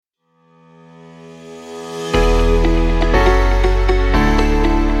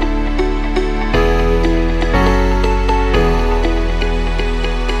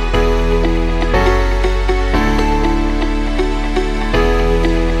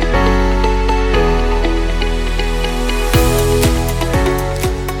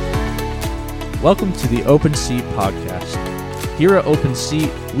Welcome to the Open Seat podcast. Here at Open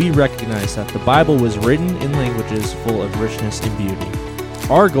Seat, we recognize that the Bible was written in languages full of richness and beauty.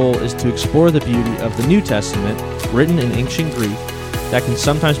 Our goal is to explore the beauty of the New Testament, written in ancient Greek, that can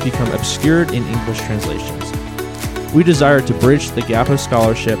sometimes become obscured in English translations. We desire to bridge the gap of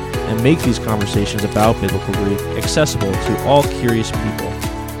scholarship and make these conversations about biblical Greek accessible to all curious people.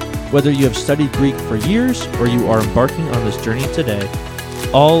 Whether you have studied Greek for years or you are embarking on this journey today,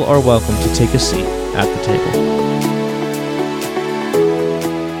 all are welcome to take a seat at the table.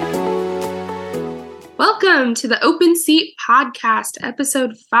 Welcome to the Open Seat Podcast,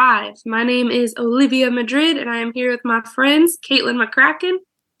 Episode 5. My name is Olivia Madrid, and I am here with my friends, Caitlin McCracken.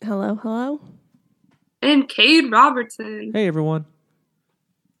 Hello, hello. And Cade Robertson. Hey, everyone.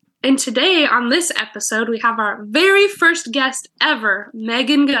 And today, on this episode, we have our very first guest ever,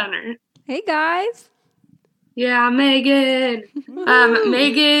 Maegan Gunner. Hey, guys. Yeah, Maegan.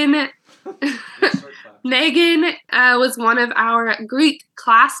 Maegan was one of our Greek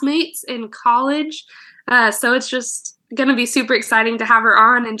classmates in college. So it's just going to be super exciting to have her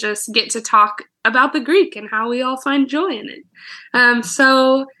on and just get to talk about the Greek and how we all find joy in it.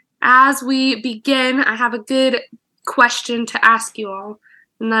 So as we begin, I have a good question to ask you all.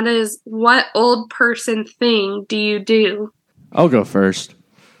 And that is, what old person thing do you do? I'll go first.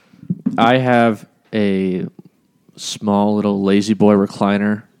 I have a small little lazy boy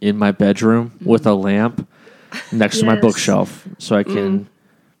recliner in my bedroom with a lamp next to my bookshelf so I can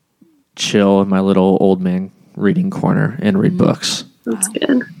chill in my little old man reading corner and read books. That's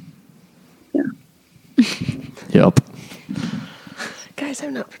good. Yeah. Yep. Guys,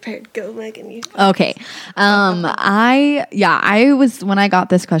 I'm not prepared. Go, Maegan. You. Okay. I was, when I got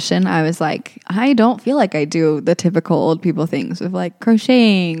this question, I was like, I don't feel like I do the typical old people things of like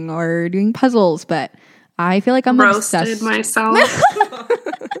crocheting or doing puzzles, but I feel like I'm roasted myself.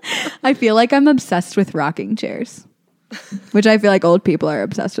 I feel like I'm obsessed with rocking chairs, which I feel like old people are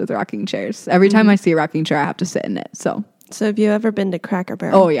obsessed with rocking chairs. Every time I see a rocking chair, I have to sit in it. So have you ever been to Cracker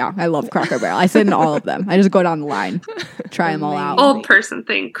Barrel? Oh, yeah. I love Cracker Barrel. I sit in all of them. I just go down the line, try them all out. Old person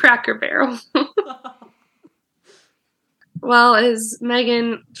thing, Cracker Barrel. Well, as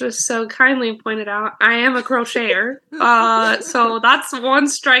Maegan just so kindly pointed out, I am a crocheter. So that's one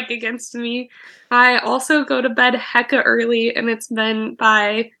strike against me. I also go to bed hecka early, and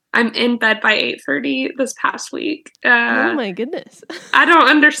I'm in bed by 8:30 this past week. Oh my goodness. I don't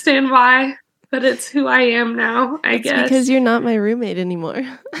understand why, but it's who I am now, I guess. Because you're not my roommate anymore.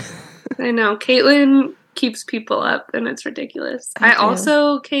 I know. Caitlin keeps people up, and it's ridiculous. I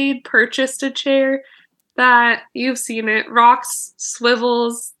also, Cade, purchased a chair that, you've seen it, rocks,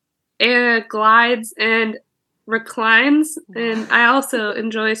 swivels, and glides, and reclines. And I also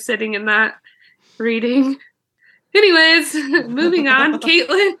enjoy sitting in that reading. Anyways, moving on.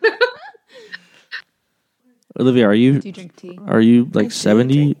 Caitlin. Olivia, Do you drink tea? are you like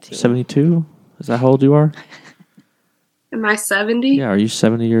 70, 72? Is that how old you are? Am I 70? Yeah, are you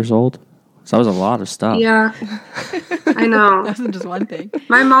 70 years old? So that was a lot of stuff. Yeah. I know. That wasn't just one thing.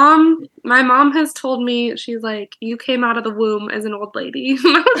 My mom has told me, she's like, you came out of the womb as an old lady.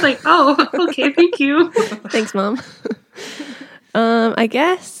 And I was like, oh, okay, thank you. Thanks, Mom. I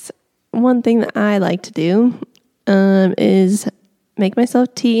guess one thing that I like to do is make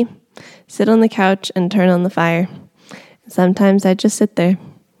myself tea, sit on the couch, and turn on the fire. Sometimes I just sit there.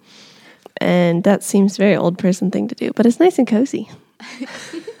 And that seems a very old person thing to do, but it's nice and cozy.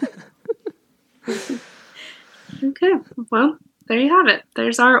 Okay, well, there you have it.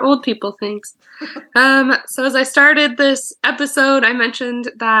 There's our old people things. So as I started this episode, I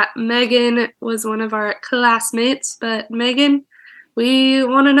mentioned that Maegan was one of our classmates, but Maegan, we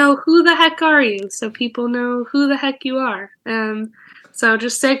want to know, who the heck are you? So people know who the heck you are. So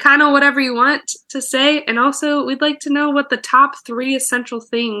just say kind of whatever you want to say. And also, we'd like to know what the top 3 essential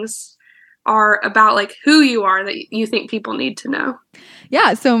things are about, like, who you are that you think people need to know.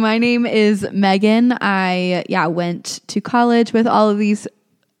 Yeah, so my name is Maegan. I went to college with all of these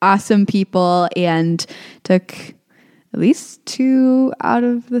awesome people and took at least 2 out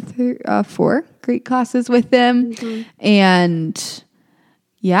of the 4 Greek classes with them. Mm-hmm.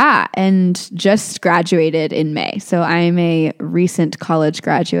 And just graduated in May. So I'm a recent college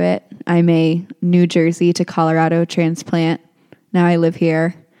graduate. I'm a New Jersey to Colorado transplant. Now I live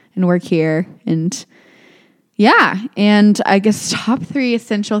here and work here. And I guess top 3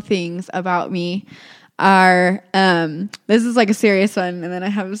 essential things about me. are, this is like a serious one, and then I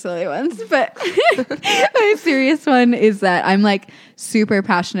have silly ones, but my serious one is that I'm like super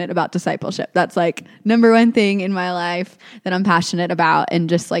passionate about discipleship. That's like number one thing in my life that I'm passionate about, and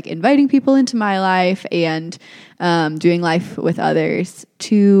just like inviting people into my life and doing life with others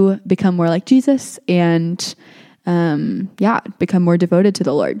to become more like Jesus and become more devoted to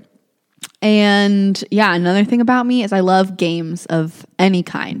the Lord. And another thing about me is I love games of any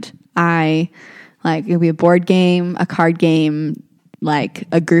kind. It could be a board game, a card game, like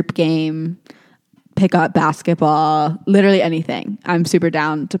a group game, pick up basketball, literally anything. I'm super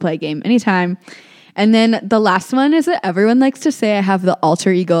down to play a game anytime. And then the last one is that everyone likes to say I have the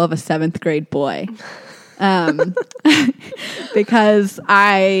alter ego of a 7th grade boy. Because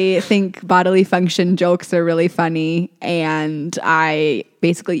I think bodily function jokes are really funny, and I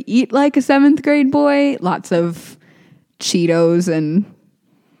basically eat like a 7th grade boy, lots of Cheetos and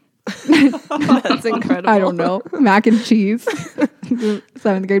That's incredible. I don't know, mac and cheese.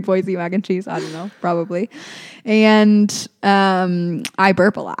 7th grade boys eat mac and cheese. I don't know, probably. And I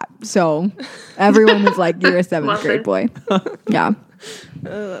burp a lot, so everyone is like, "You're a 7th grade boy." Yeah.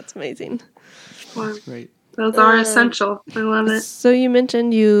 Oh, that's amazing. Wow. Great. Those are essential. I love it. So you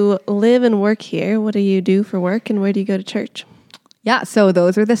mentioned you live and work here. What do you do for work, and where do you go to church? Yeah, so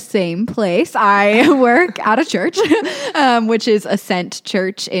those are the same place. I work at a church, which is Ascent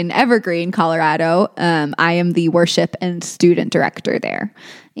Church in Evergreen, Colorado. I am the worship and student director there.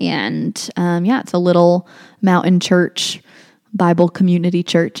 And it's a little mountain church, Bible community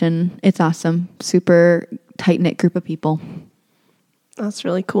church, and it's awesome. Super tight-knit group of people. That's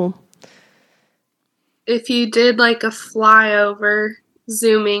really cool. If you did like a flyover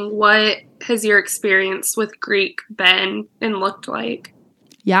zooming, what has your experience with Greek been and looked like?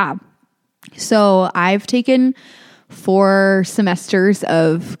 Yeah. So I've taken 4 semesters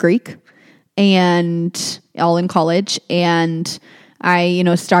of Greek, and all in college. And I,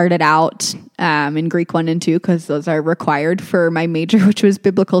 started out in Greek 1 and 2 because those are required for my major, which was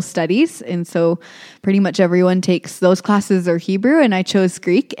biblical studies. And so pretty much everyone takes those classes or Hebrew, and I chose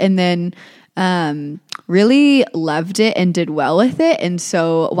Greek, and then really loved it and did well with it. And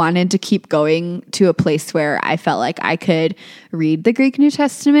so wanted to keep going to a place where I felt like I could read the Greek New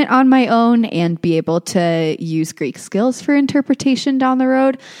Testament on my own and be able to use Greek skills for interpretation down the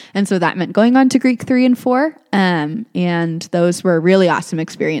road. And so that meant going on to Greek 3 and 4. And those were really awesome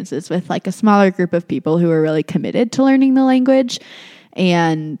experiences with like a smaller group of people who were really committed to learning the language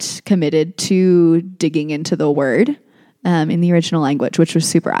and committed to digging into the word in the original language, which was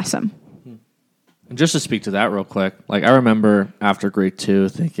super awesome. And just to speak to that real quick, like I remember after grade 2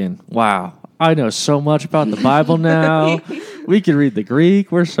 thinking, wow, I know so much about the Bible now. We can read the Greek.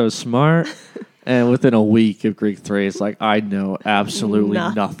 We're so smart. And within a week of Greek 3, it's like, I know absolutely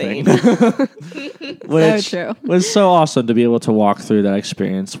nothing. Which so true. Was so awesome to be able to walk through that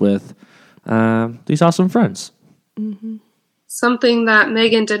experience with these awesome friends. Mm-hmm. Something that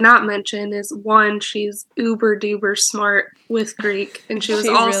Maegan did not mention is, one, she's uber duper smart with Greek, and she was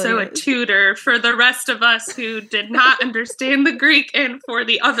also really a tutor for the rest of us who did not understand the Greek and for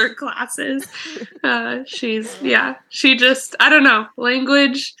the other classes. She just, I don't know,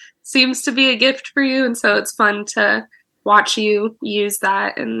 language seems to be a gift for you, and so it's fun to watch you use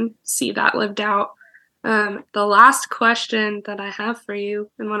that and see that lived out. The last question that I have for you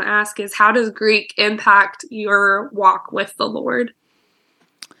and want to ask is, how does Greek impact your walk with the Lord?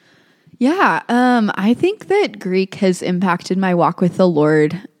 Yeah, I think that Greek has impacted my walk with the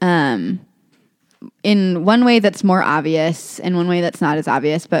Lord in one way that's more obvious and one way that's not as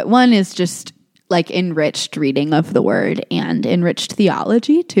obvious. But one is just like enriched reading of the word and enriched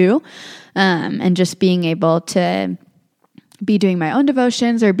theology too, and just being able to be doing my own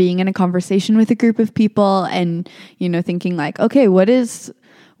devotions or being in a conversation with a group of people and, thinking like, okay, what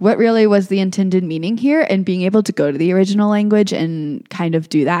really was the intended meaning here? And being able to go to the original language and kind of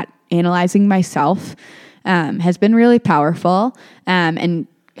do that, analyzing myself, has been really powerful, and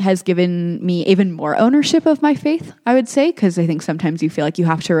has given me even more ownership of my faith, I would say, because I think sometimes you feel like you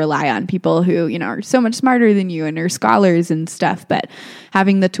have to rely on people who, are so much smarter than you and are scholars and stuff, but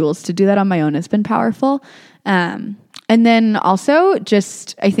having the tools to do that on my own has been powerful. And then also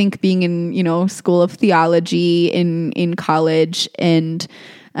just, I think being in, school of theology in college, and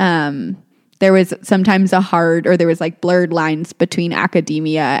there was sometimes there was like blurred lines between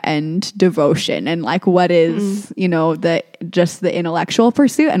academia and devotion, and like what is, the intellectual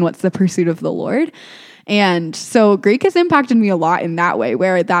pursuit and what's the pursuit of the Lord. And so Greek has impacted me a lot in that way,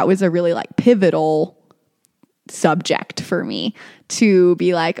 where that was a really like pivotal subject for me to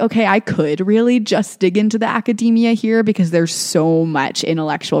be like, okay, I could really just dig into the academia here because there's so much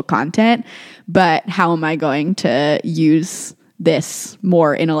intellectual content, but how am I going to use this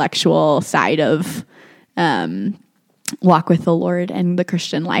more intellectual side of walk with the Lord and the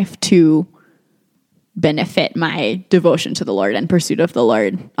Christian life to benefit my devotion to the Lord and pursuit of the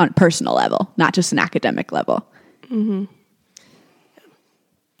Lord on a personal level, not just an academic level. Mm-hmm.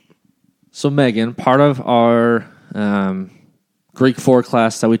 So Megan, part of our Greek 4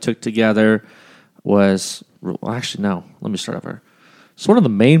 class that we took together was, well, actually, no, let me start over. So one of the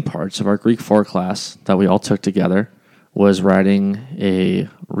main parts of our Greek 4 class that we all took together was writing a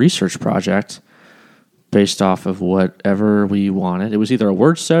research project based off of whatever we wanted. It was either a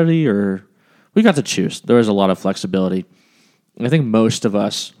word study or we got to choose. There was a lot of flexibility. I think most of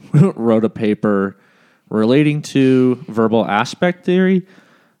us wrote a paper relating to verbal aspect theory.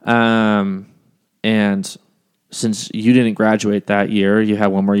 And since you didn't graduate that year, you had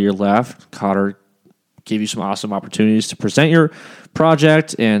one more year left. Cotter gave you some awesome opportunities to present your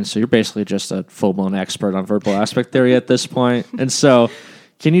project, and so you're basically just a full-blown expert on verbal aspect theory at this point. And so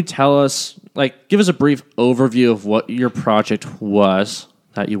can you tell us, give us a brief overview of what your project was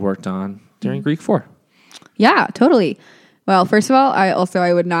that you worked on during Greek 4? Yeah, totally. Well, first of all,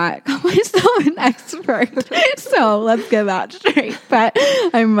 I would not call myself an expert. So let's get that straight. But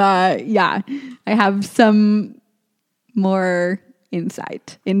I have some more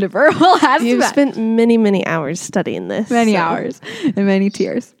insight into verbal aspect. You've spent many, many hours studying this. Many hours and many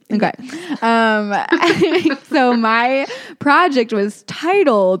tears. Okay. So my project was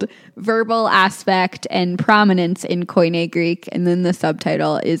titled Verbal Aspect and Prominence in Koine Greek. And then the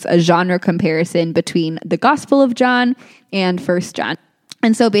subtitle is a genre comparison between the Gospel of John and 1 John.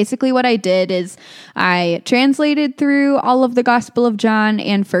 And so basically what I did is I translated through all of the Gospel of John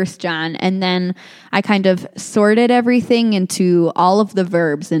and 1 John, and then I kind of sorted everything into all of the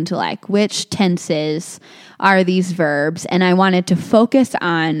verbs into which tenses are these verbs. And I wanted to focus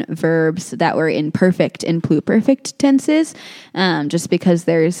on verbs that were in perfect and pluperfect tenses, just because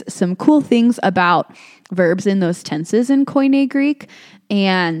there's some cool things about verbs in those tenses in Koine Greek.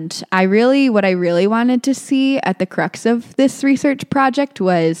 And what I really wanted to see at the crux of this research project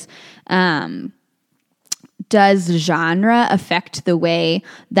was, does genre affect the way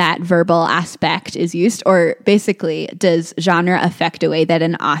that verbal aspect is used? Or basically, does genre affect the way that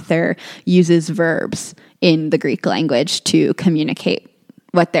an author uses verbs in the Greek language to communicate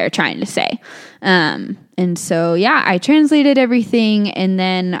what they're trying to say? And so, I translated everything, and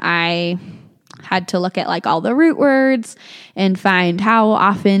then I had to look at all the root words and find how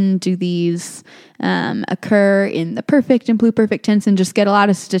often do these occur in the perfect and pluperfect tense, and just get a lot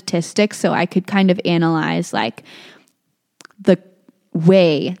of statistics so I could kind of analyze the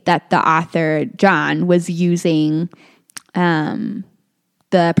way that the author John was using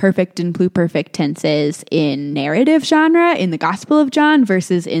the perfect and pluperfect tenses in narrative genre in the Gospel of John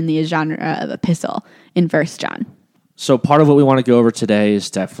versus in the genre of epistle in 1 John. So part of what we want to go over today is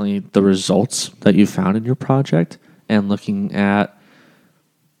definitely the results that you found in your project and looking at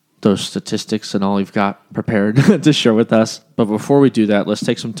those statistics and all you've got prepared to share with us. But before we do that, let's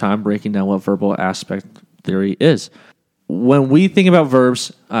take some time breaking down what verbal aspect theory is. When we think about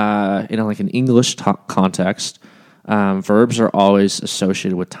verbs in an English context, verbs are always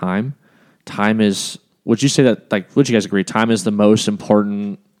associated with time. Time is, would you say that, would you guys agree, time is the most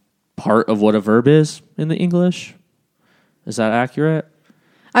important part of what a verb is in the English? Is that accurate?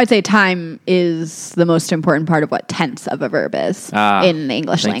 I'd say time is the most important part of what tense of a verb is in the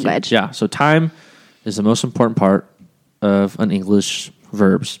English language. Yeah, so time is the most important part of an English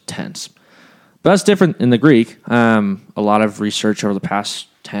verb's tense. But that's different in the Greek. A lot of research over the past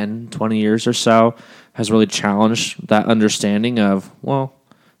 10, 20 years or so has really challenged that understanding of, well,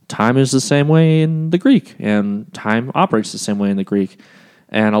 time is the same way in the Greek, and time operates the same way in the Greek.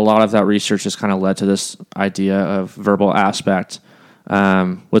 And a lot of that research has kind of led to this idea of verbal aspect,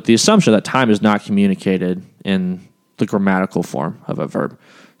 with the assumption that time is not communicated in the grammatical form of a verb.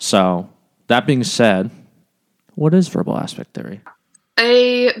 So that being said, what is verbal aspect theory?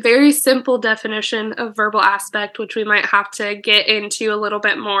 A very simple definition of verbal aspect, which we might have to get into a little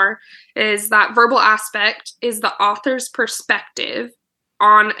bit more, is that verbal aspect is the author's perspective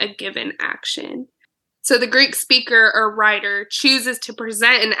on a given action. So the Greek speaker or writer chooses to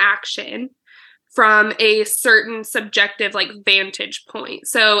present an action from a certain subjective vantage point.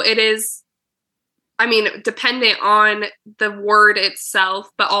 So it is, dependent on the word itself,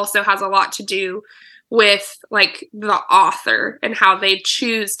 but also has a lot to do with the author and how they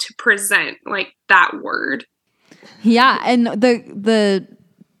choose to present that word. Yeah, and the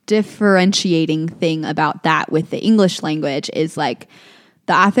differentiating thing about that with the English language is like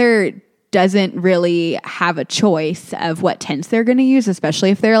the author doesn't really have a choice of what tense they're going to use,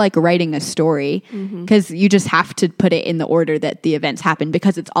 especially if they're like writing a story, because you just have to put it in the order that the events happen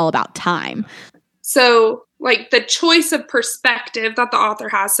because it's all about time. So like the choice of perspective that the author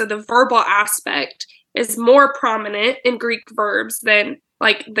has, so the verbal aspect is more prominent in Greek verbs than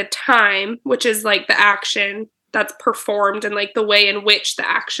like the time, which is like the action that's performed and like the way in which the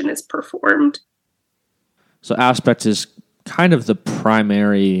action is performed. So aspect is kind of the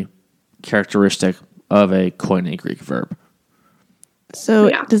primary characteristic of a Koine Greek verb. So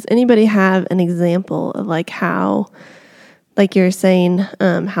does anybody have an example of like how, like you're saying,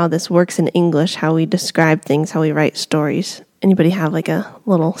 how this works in English, how we describe things, how we write stories? Anybody have like a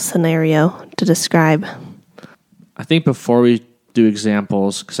little scenario to describe? I think before we do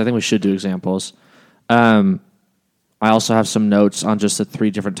examples, because I think we should do examples, I also have some notes on just the 3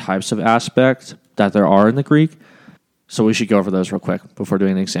 different types of aspect that there are in the Greek. So we should go over those real quick before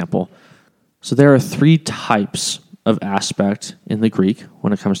doing an example. So there are 3 types of aspect in the Greek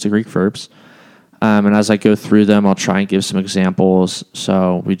when it comes to Greek verbs. And as I go through them, I'll try and give some examples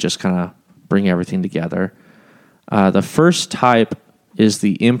so we just kind of bring everything together. The first type is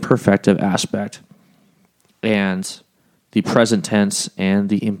the imperfective aspect. And the present tense and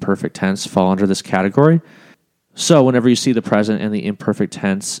the imperfect tense fall under this category. So whenever you see the present and the imperfect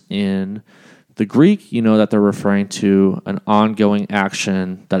tense in the Greek, you know that they're referring to an ongoing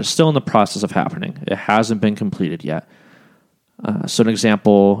action that is still in the process of happening. It hasn't been completed yet. So an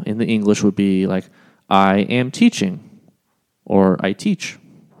example in the English would be like, I am teaching, or I teach,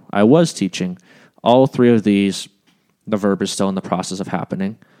 I was teaching. All 3 of these, the verb is still in the process of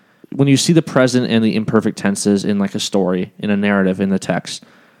happening. When you see the present and the imperfect tenses in like a story, in a narrative, in the text,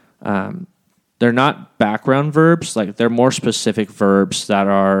 they're not background verbs. Like they're more specific verbs that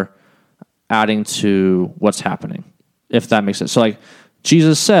are adding to what's happening, if that makes sense. So like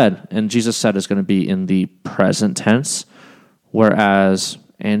Jesus said, and Jesus said is going to be in the present tense, whereas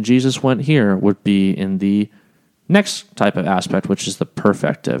and Jesus went here would be in the next type of aspect, which is the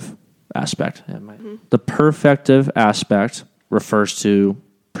perfective aspect. The perfective aspect refers to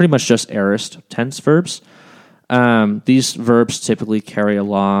pretty much just aorist tense verbs. These verbs typically carry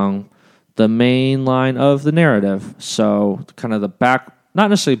along the main line of the narrative. So kind of not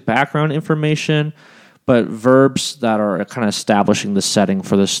necessarily background information, but verbs that are kind of establishing the setting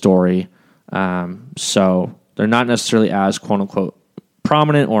for the story. So they're not necessarily as quote unquote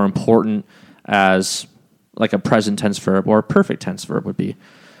prominent or important as like a present tense verb or a perfect tense verb would be.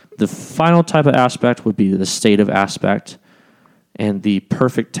 The final type of aspect would be the stative aspect, and the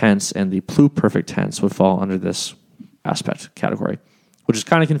perfect tense and the pluperfect tense would fall under this aspect category, which is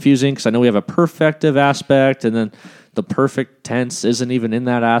kind of confusing because I know we have a perfective aspect and then the perfect tense isn't even in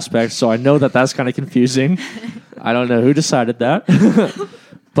that aspect. So I know that that's kind of confusing. I don't know who decided that.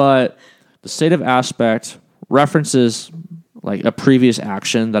 But the stative aspect references like a previous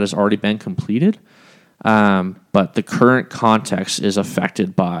action that has already been completed, but the current context is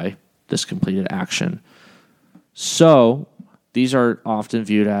affected by this completed action. So these are often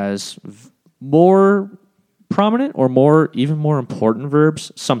viewed as more prominent or even more important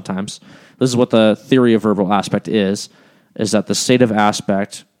verbs sometimes. This is what the theory of verbal aspect is that the stative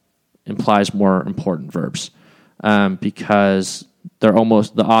aspect implies more important verbs because the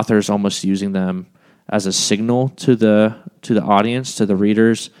author's almost using them as a signal to the audience, to the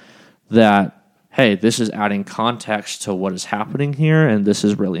readers, that, hey, this is adding context to what is happening here, and this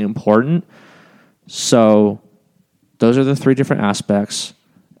is really important. So those are the 3 different aspects,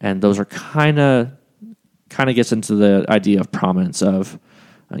 and those are kind of gets into the idea of prominence of,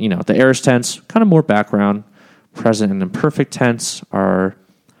 the aorist tense, kind of more background. Present and imperfect tense are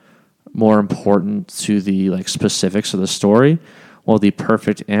more important to the like specifics of the story, while the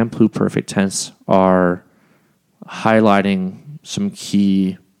perfect and pluperfect tense are highlighting some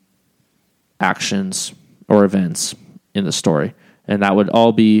key actions or events in the story. And that would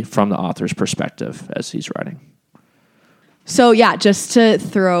all be from the author's perspective as he's writing. So yeah, just to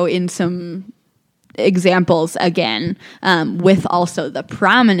throw in some examples again, with also the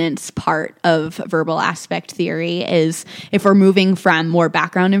prominence part of verbal aspect theory is if we're moving from more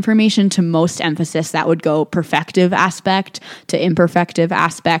background information to most emphasis, that would go perfective aspect to imperfective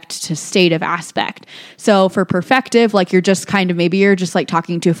aspect to stative aspect. So for perfective, like you're just maybe you're just like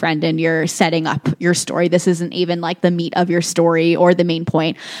talking to a friend and you're setting up your story. This isn't even like the meat of your story or the main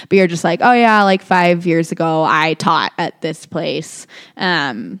point, but you're just like, oh yeah, like 5 years ago I taught at this place.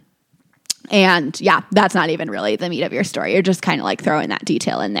 And yeah, that's not even really the meat of your story. You're just kind of like throwing that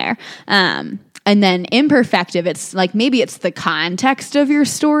detail in there. And then imperfective, it's like maybe it's the context of your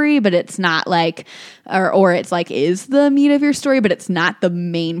story, but it's not like, or it's like is the meat of your story, but it's not the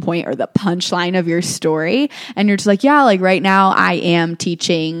main point or the punchline of your story. And you're just like, yeah, like right now I am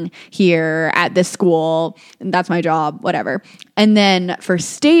teaching here at this school, and that's my job, whatever. And then for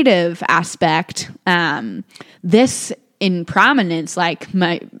stative aspect, this in prominence, like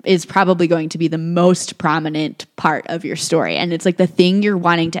is probably going to be the most prominent part of your story. And it's like the thing you're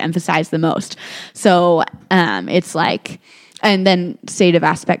wanting to emphasize the most. So it's like, and then stative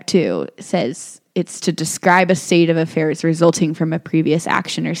aspect too says it's to describe a state of affairs resulting from a previous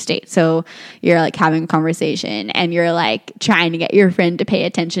action or state. So you're like having a conversation and you're like trying to get your friend to pay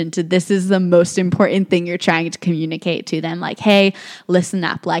attention to this is the most important thing you're trying to communicate to them. Like, hey, listen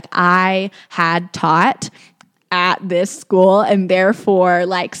up. Like I had taught at this school and therefore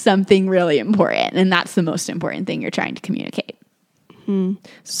like something really important. And that's the most important thing you're trying to communicate.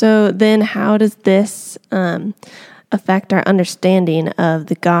 So then how does this affect our understanding of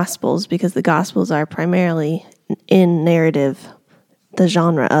the Gospels? Because the Gospels are primarily in narrative, the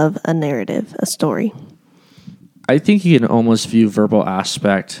genre of a narrative, a story. I think you can almost view verbal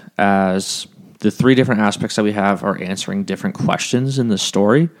aspect as the three different aspects that we have are answering different questions in the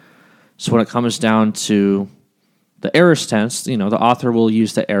story. So when it comes down to the aorist tense, the author will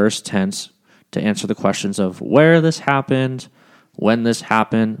use the aorist tense to answer the questions of where this happened, when this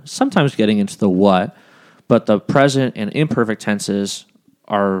happened, sometimes getting into the what, but the present and imperfect tenses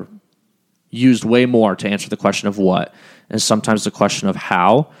are used way more to answer the question of what, and sometimes the question of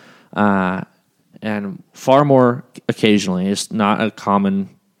how, and far more occasionally. It's not a common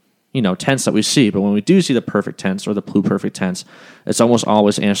tense that we see, but when we do see the perfect tense or the pluperfect tense, it's almost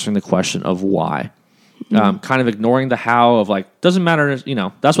always answering the question of why. Kind of ignoring the how of like, doesn't matter,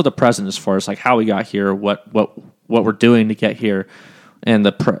 that's what the present is for. It's like how we got here, what we're doing to get here. And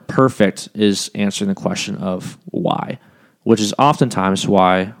the perfect is answering the question of why, which is oftentimes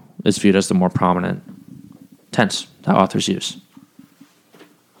why it's viewed as the more prominent tense that authors use.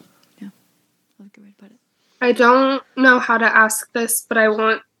 Yeah, that's a good way to put it. I don't know how to ask this, but I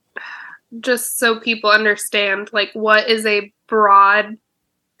want, just so people understand, like what is a broad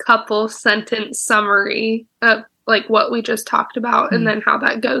couple sentence summary of like what we just talked about, and then how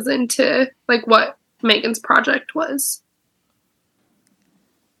that goes into like what Maegan's project was.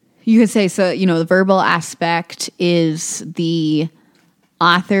 You could say, so, the verbal aspect is the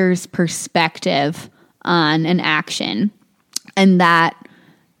author's perspective on an action, and that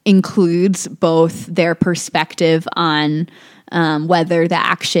includes both their perspective on whether the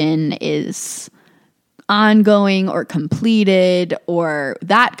action is ongoing or completed or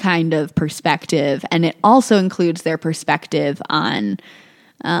that kind of perspective. And it also includes their perspective on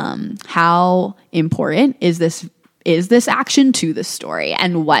how important is this action to the story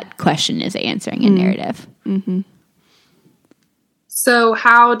and what question is it answering in narrative. Mm-hmm. So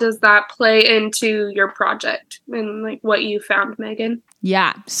how does that play into your project and like what you found, Maegan?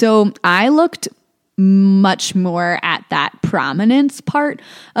 Yeah. So I looked much more at that prominence part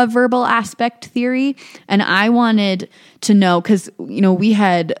of verbal aspect theory. And I wanted to know, because, we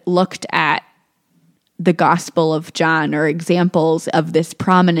had looked at the Gospel of John or examples of this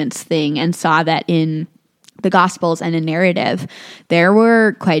prominence thing and saw that in the Gospels and in narrative, there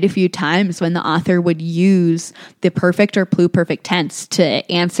were quite a few times when the author would use the perfect or pluperfect tense to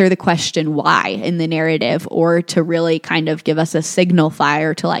answer the question why in the narrative, or to really kind of give us a signal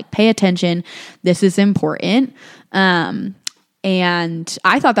fire to like, pay attention, this is important. And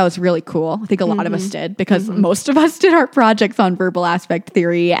I thought that was really cool. I think a lot of us did, because most of us did our projects on verbal aspect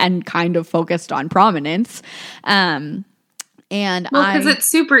theory and kind of focused on prominence. Because it's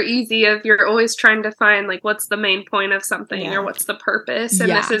super easy if you're always trying to find like what's the main point of something or what's the purpose.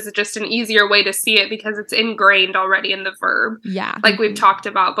 And this is just an easier way to see it because it's ingrained already in the verb. Yeah. Like we've talked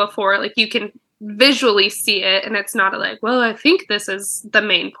about before, like you can visually see it and it's not like, well, I think this is the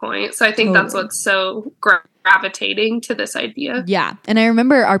main point. So I think that's what's so gravitating to this idea. Yeah. And I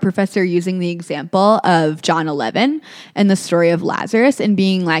remember our professor using the example of John 11 and the story of Lazarus, and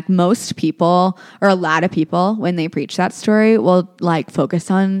being like, most people, or a lot of people, when they preach that story, will like focus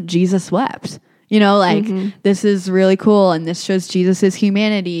on Jesus wept. This is really cool, and this shows Jesus'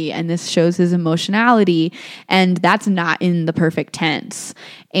 humanity, and this shows his emotionality, and that's not in the perfect tense.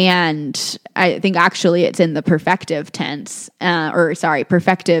 And I think actually it's in the perfective tense,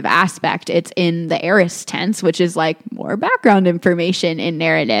 perfective aspect. It's in the aorist tense, which is like more background information in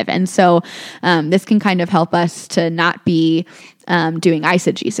narrative. And so this can kind of help us to not be doing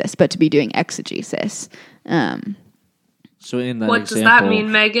eisegesis, but to be doing exegesis. So in that what example, does that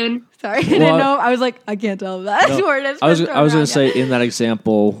mean, Maegan? Sorry, I didn't know. I was like, I can't tell that word. I was going to say, in that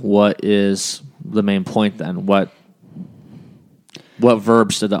example, what is the main point then. What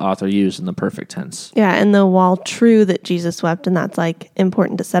verbs did the author use in the perfect tense? Yeah, and though while true that Jesus wept, and that's like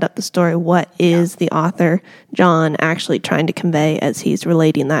important to set up the story, what is the author, John, actually trying to convey as he's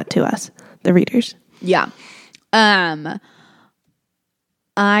relating that to us, the readers? Yeah.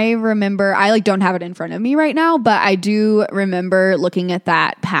 I remember, I don't have it in front of me right now, but I do remember looking at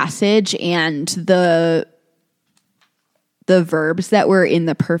that passage and the verbs that were in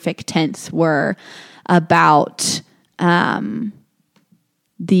the perfect tense were about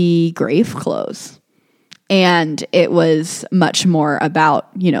the grave clothes. And it was much more about,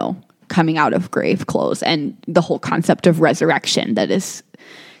 coming out of grave clothes and the whole concept of resurrection that is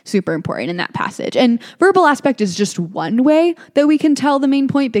super important in that passage. And verbal aspect is just one way that we can tell the main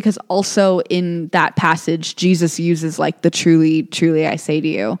point, because also in that passage, Jesus uses the truly, truly I say to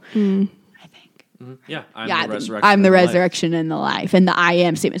you. I think. Yeah. I'm the resurrection and the life, and the I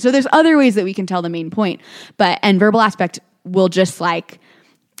am statement. So there's other ways that we can tell the main point, and verbal aspect will just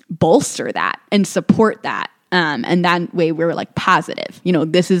bolster that and support that. And that way we're positive,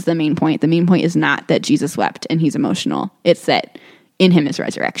 this is the main point. The main point is not that Jesus wept and he's emotional. It's that in him is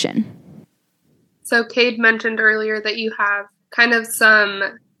resurrection. So Cade mentioned earlier that you have kind of some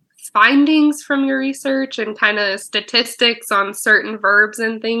findings from your research and kind of statistics on certain verbs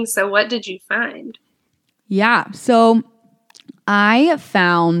and things. So what did you find? Yeah. So I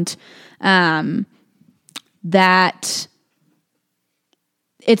found that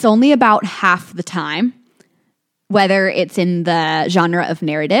it's only about half the time, whether it's in the genre of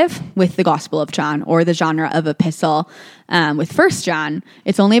narrative with the Gospel of John or the genre of epistle with 1 John,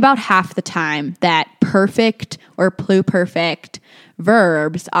 it's only about half the time that perfect or pluperfect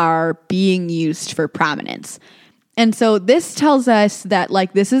verbs are being used for prominence. And so this tells us that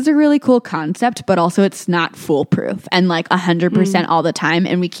this is a really cool concept, but also it's not foolproof and 100% all the time.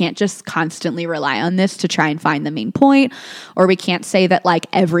 And we can't just constantly rely on this to try and find the main point, or we can't say that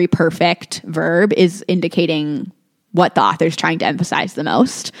every perfect verb is indicating what the author's trying to emphasize the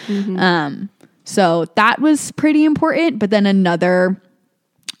most. So that was pretty important. But then another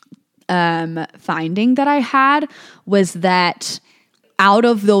finding that I had was that out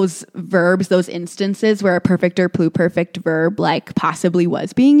of those verbs, those instances where a perfect or pluperfect verb possibly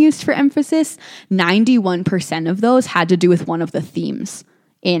was being used for emphasis, 91% of those had to do with one of the themes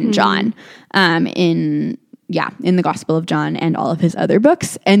in John, in the Gospel of John and all of his other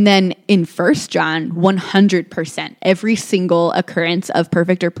books. And then in 1 John, 100%, every single occurrence of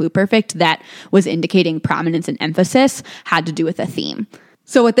perfect or pluperfect that was indicating prominence and emphasis had to do with a theme.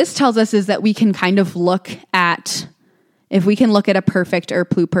 So what this tells us is that we can kind of look at, if we can look at a perfect or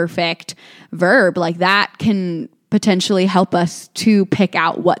pluperfect verb, that can potentially help us to pick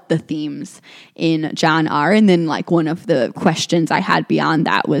out what the themes in John are. And then one of the questions I had beyond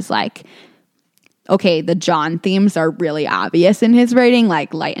that was okay, the John themes are really obvious in his writing,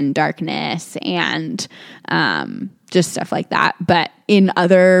 light and darkness and just stuff like that. But in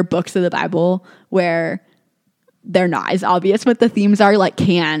other books of the Bible where they're not as obvious what the themes are,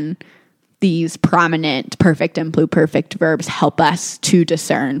 can these prominent perfect and pluperfect verbs help us to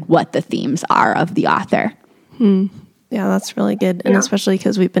discern what the themes are of the author? Yeah, that's really good. And especially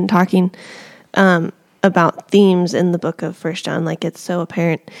because we've been talking about themes in the book of 1 John. It's so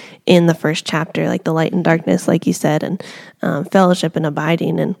apparent in the first chapter, the light and darkness, like you said, and fellowship and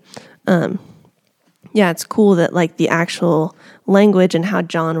abiding. And it's cool that the actual language and how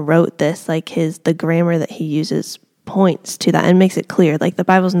John wrote this, the grammar that he uses points to that and makes it clear. The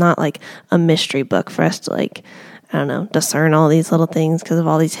Bible's not a mystery book for us to discern all these little things because of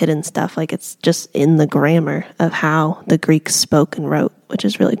all these hidden stuff. It's just in the grammar of how the Greeks spoke and wrote, which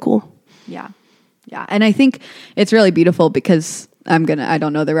is really cool. Yeah. Yeah. And I think it's really beautiful because I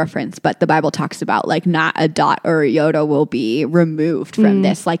don't know the reference, but the Bible talks about not a dot or a iota will be removed from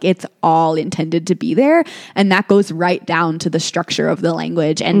this. It's all intended to be there. And that goes right down to the structure of the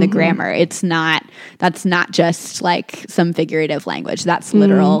language and the grammar. That's not just some figurative language. That's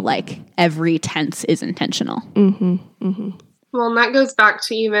literal, every tense is intentional. Well, and that goes back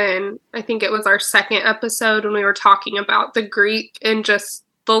to even, I think it was our second episode when we were talking about the Greek and just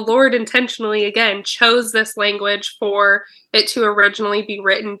the Lord intentionally, again, chose this language for it to originally be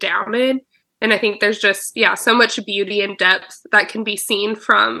written down in. And I think there's just, so much beauty and depth that can be seen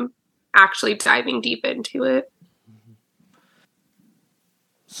from actually diving deep into it.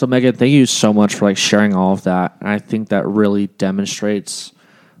 So Maegan, thank you so much for sharing all of that. And I think that really demonstrates,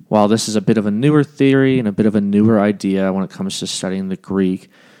 while this is a bit of a newer theory and a bit of a newer idea when it comes to studying the Greek,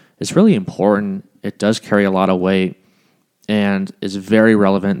 it's really important. It does carry a lot of weight and is very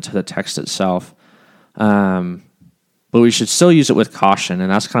relevant to the text itself. but we should still use it with caution.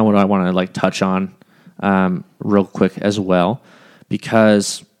 And that's kind of what I want to like touch on real quick as well,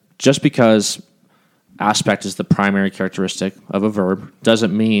 because just because aspect is the primary characteristic of a verb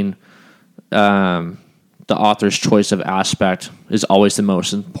doesn't mean the author's choice of aspect is always the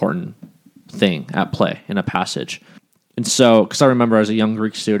most important thing at play in a passage. And so, because I remember as a young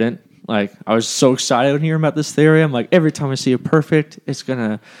Greek student, like I was so excited when hearing about this theory. I'm like, every time I see a perfect, it's going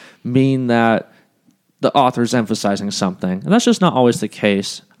to mean that the author's emphasizing something. And that's just not always the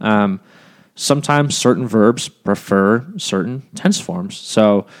case. Sometimes certain verbs prefer certain tense forms.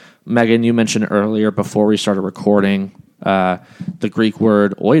 So, Maegan, you mentioned earlier before we started recording the Greek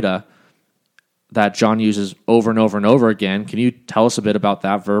word oida that John uses over and over and over again. Can you tell us a bit about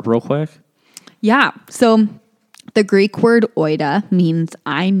that verb real quick? Yeah. So the Greek word oida means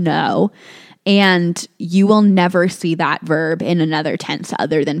I know, and you will never see that verb in another tense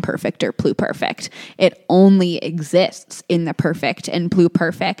other than perfect or pluperfect. It only exists in the perfect and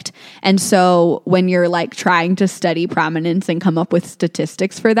pluperfect. And so when you're like trying to study prominence and come up with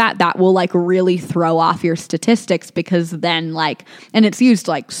statistics for that, that will like really throw off your statistics, because then like, and it's used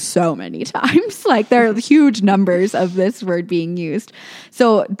like so many times, like there are huge numbers of this word being used.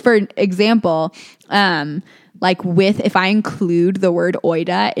 So for example, if I include the word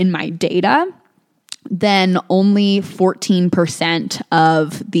oida in my data, then only 14%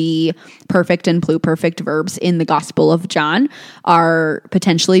 of the perfect and pluperfect verbs in the Gospel of John are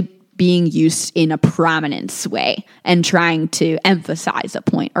potentially being used in a prominence way and trying to emphasize a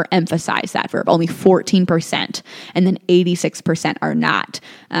point or emphasize that verb. Only 14%, and then 86% are not.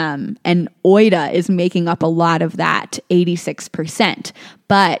 And oida is making up a lot of that 86%.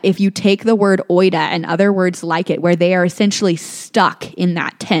 But if you take the word oida and other words like it, where they are essentially stuck in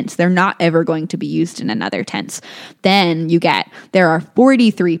that tense, they're not ever going to be used in another tense, then there are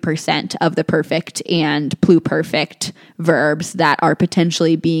 43% of the perfect and pluperfect verbs that are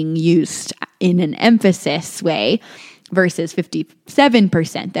potentially being used in an emphasis way versus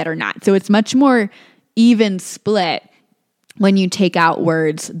 57% that are not. So it's much more even split when you take out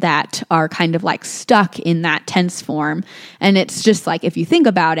words that are kind of like stuck in that tense form. And it's just like, if you think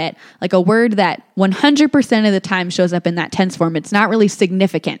about it, like a word that 100% of the time shows up in that tense form, it's not really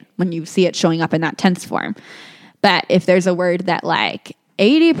significant when you see it showing up in that tense form. But if there's a word that like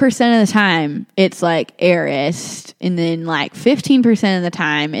 80% of the time it's like aorist, and then like 15% of the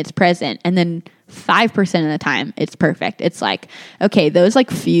time it's present, and then 5% of the time it's perfect. It's like, okay, those like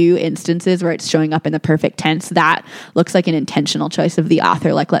few instances where it's showing up in the perfect tense, that looks like an intentional choice of the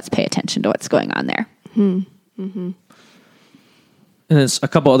author. Like, let's pay attention to what's going on there. Mm-hmm. And there's a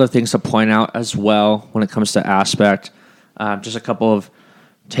couple other things to point out as well when it comes to aspect. Just a couple of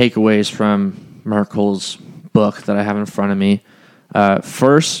takeaways from Merkel's book that I have in front of me.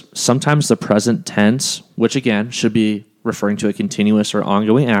 First, sometimes the present tense, which again should be referring to a continuous or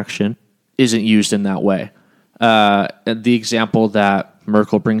ongoing action, isn't used in that way. The example that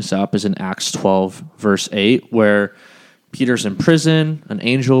Merkel brings up is in Acts 12, verse 8, where Peter's in prison, an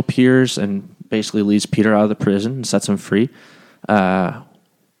angel appears and basically leads Peter out of the prison and sets him free.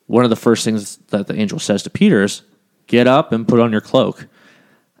 One of the first things that the angel says to Peter is, get up and put on your cloak.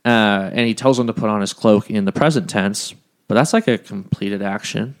 And he tells him to put on his cloak in the present tense, but that's like a completed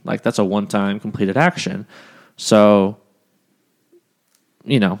action. Like, that's a one-time completed action. So,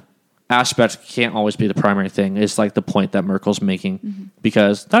 aspect can't always be the primary thing. It's like the point that Merkel's making,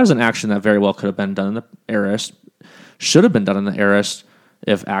 because that is an action that very well could have been done in the aorist, should have been done in the aorist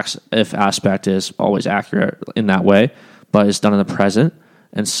if aspect is always accurate in that way, but it's done in the present.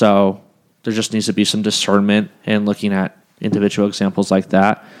 And so there just needs to be some discernment in looking at individual examples like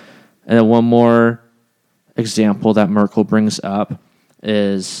that. And then one more example that Merkel brings up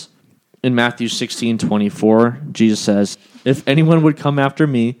is in Matthew 16:24, Jesus says, if anyone would come after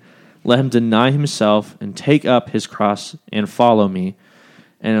me, let him deny himself and take up his cross and follow me.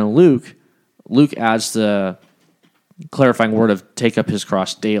 And in Luke adds the clarifying word of take up his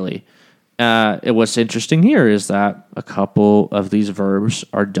cross daily. What's interesting here is that a couple of these verbs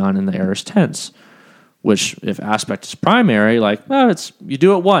are done in the aorist tense, which if aspect is primary, like, you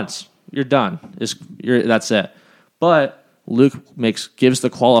do it once, you're done. That's it. But Luke gives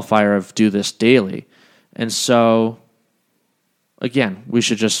the qualifier of do this daily. And so, again, we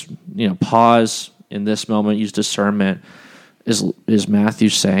should just pause in this moment, use discernment. Is Matthew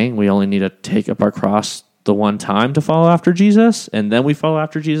saying we only need to take up our cross the one time to follow after Jesus, and then we follow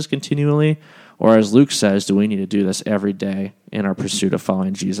after Jesus continually? Or as Luke says, do we need to do this every day in our pursuit of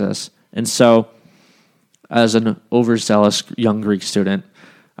following Jesus? And so, as an overzealous young Greek student,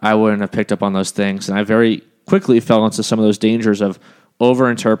 I wouldn't have picked up on those things, and I very quickly fell into some of those dangers of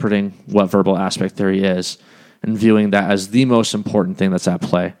overinterpreting what verbal aspect theory is. and viewing that as the most important thing that's at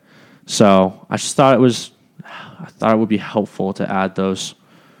play. So I just thought it would be helpful to add those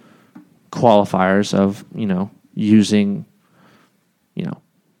qualifiers of, using,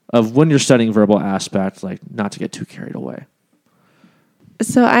 of when you're studying verbal aspects, like not to get too carried away.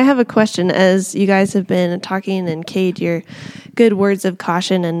 So I have a question. As you guys have been talking, and Cade, your good words of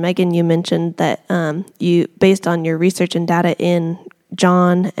caution, and Megan, you mentioned that you, based on your research and data in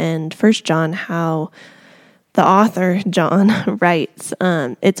John and First John, how the author, John, writes,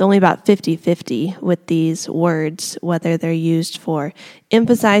 it's only about 50-50 with these words, whether they're used for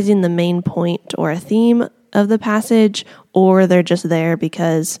emphasizing the main point or a theme of the passage, or they're just there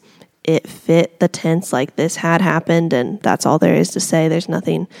because it fit the tense, like this had happened, and that's all there is to say. There's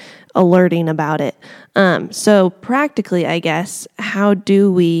nothing alerting about it. So practically, I guess, how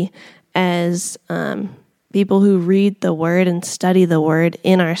do we, as people who read the Word and study the Word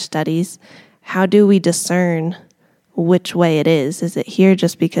in our studies, how do we discern which way it is? Is it here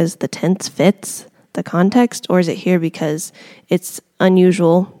just because the tense fits the context, or is it here because it's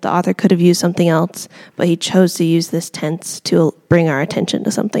unusual? The author could have used something else, but he chose to use this tense to bring our attention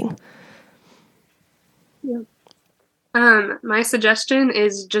to something. Yeah. My suggestion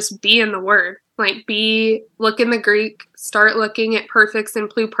is just be in the Word. Like, look in the Greek, start looking at perfects and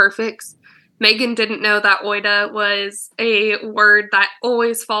pluperfects. Maegan didn't know that oida was a word that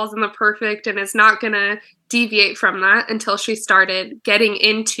always falls in the perfect and is not going to deviate from that until she started getting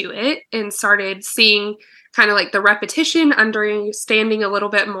into it and started seeing kind of like the repetition, understanding a little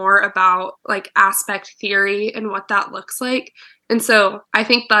bit more about like aspect theory and what that looks like. And so I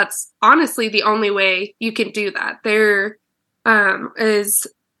think that's honestly the only way you can do that. There are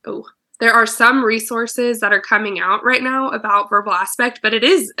some resources that are coming out right now about verbal aspect, but it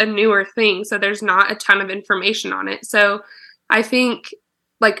is a newer thing, so there's not a ton of information on it. So I think,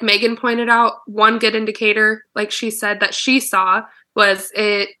 like Megan pointed out, one good indicator, like she said, that she saw was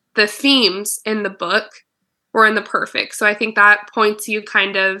the themes in the book were in the perfect. So I think that points you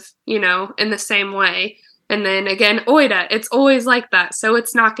kind of, in the same way. And then again, oida, it's always like that. So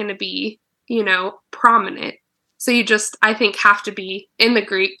it's not going to be, prominent. So you just, I think, have to be in the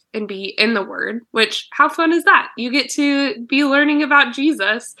Greek and be in the Word, which, how fun is that? You get to be learning about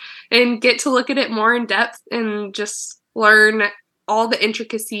Jesus and get to look at it more in depth and just learn all the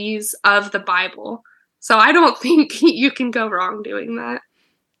intricacies of the Bible. So I don't think you can go wrong doing that.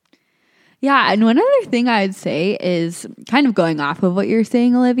 Yeah, and one other thing I'd say is kind of going off of what you're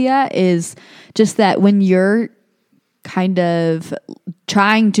saying, Olivia, is just that when you're kind of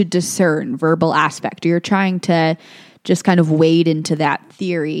trying to discern verbal aspect, or you're trying to just kind of wade into that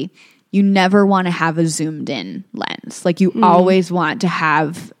theory, you never want to have a zoomed in lens. Like you always want to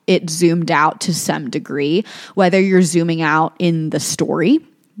have it zoomed out to some degree, whether you're zooming out in the story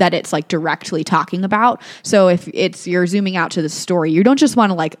that it's like directly talking about. So if you're zooming out to the story, you don't just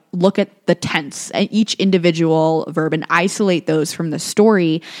want to like look at the tense and each individual verb and isolate those from the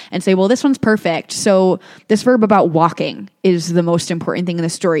story and say, well, this one's perfect. So this verb about walking is the most important thing in the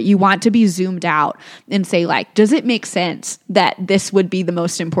story. You want to be zoomed out and say, like, does it make sense that this would be the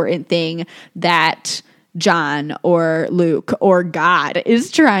most important thing that John or Luke or God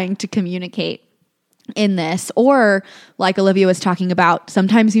is trying to communicate in this? Or like Olivia was talking about,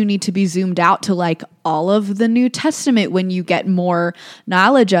 sometimes you need to be zoomed out to like all of the New Testament when you get more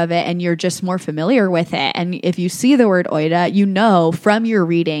knowledge of it and you're just more familiar with it. And if you see the word oida, you know from your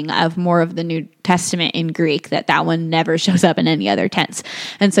reading of more of the New Testament in Greek that one never shows up in any other tense.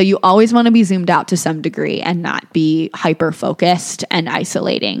 And so you always want to be zoomed out to some degree and not be hyper focused and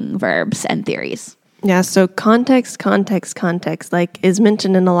isolating verbs and theories. Yeah, so context, like is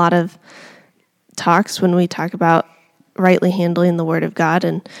mentioned in a lot of talks when we talk about rightly handling the Word of God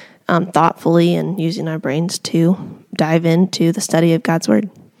and thoughtfully and using our brains to dive into the study of God's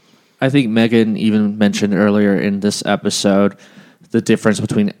Word. I think Megan even mentioned earlier in this episode the difference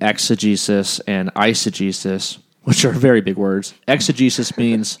between exegesis and eisegesis, which are very big words. Exegesis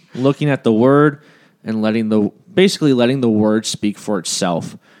means looking at the Word and letting the Word speak for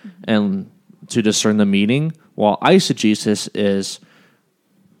itself and to discern the meaning, while eisegesis is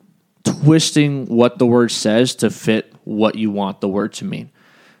twisting what the word says to fit what you want the word to mean.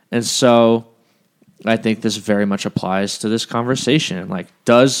 And so I think this very much applies to this conversation. Like,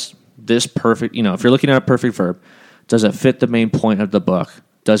 does this perfect, if you're looking at a perfect verb, does it fit the main point of the book?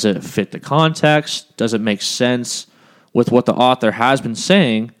 Does it fit the context? Does it make sense with what the author has been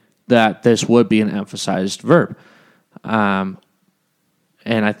saying that this would be an emphasized verb?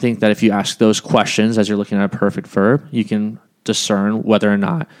 And I think that if you ask those questions as you're looking at a perfect verb, you can discern whether or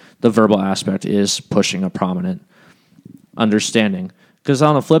not the verbal aspect is pushing a prominent understanding. Because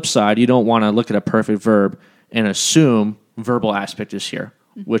on the flip side, you don't want to look at a perfect verb and assume verbal aspect is here,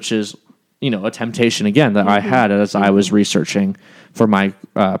 which is, a temptation again that I had as I was researching for my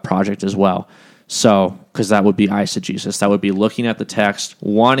project as well. So, because that would be eisegesis, that would be looking at the text,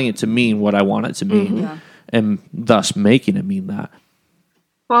 wanting it to mean what I want it to mean, and thus making it mean that.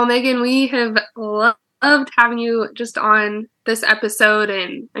 Well, Maegan, we have loved having you just on this episode.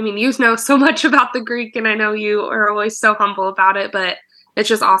 And I mean, you know so much about the Greek, and I know you are always so humble about it, but it's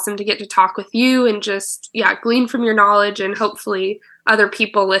just awesome to get to talk with you and just, glean from your knowledge, and hopefully other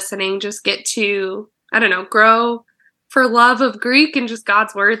people listening just get to, grow for love of Greek and just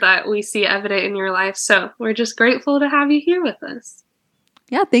God's word that we see evident in your life. So we're just grateful to have you here with us.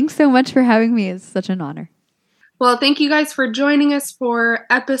 Yeah, thanks so much for having me. It's such an honor. Well, thank you guys for joining us for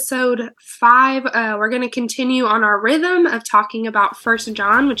episode 5. We're going to continue on our rhythm of talking about 1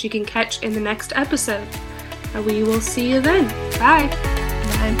 John, which you can catch in the next episode. We will see you then. Bye.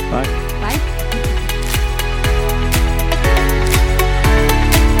 Bye. Bye. Bye.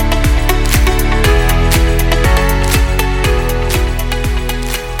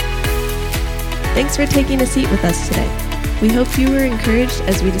 Thanks for taking a seat with us today. We hope you were encouraged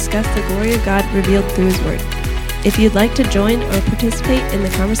as we discuss the glory of God revealed through His Word. If you'd like to join or participate in the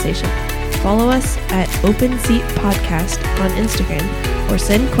conversation, follow us at Open Seat Podcast on Instagram or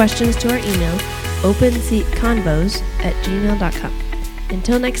send questions to our email, openseatconvos@gmail.com.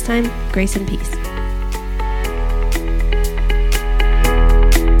 Until next time, grace and peace.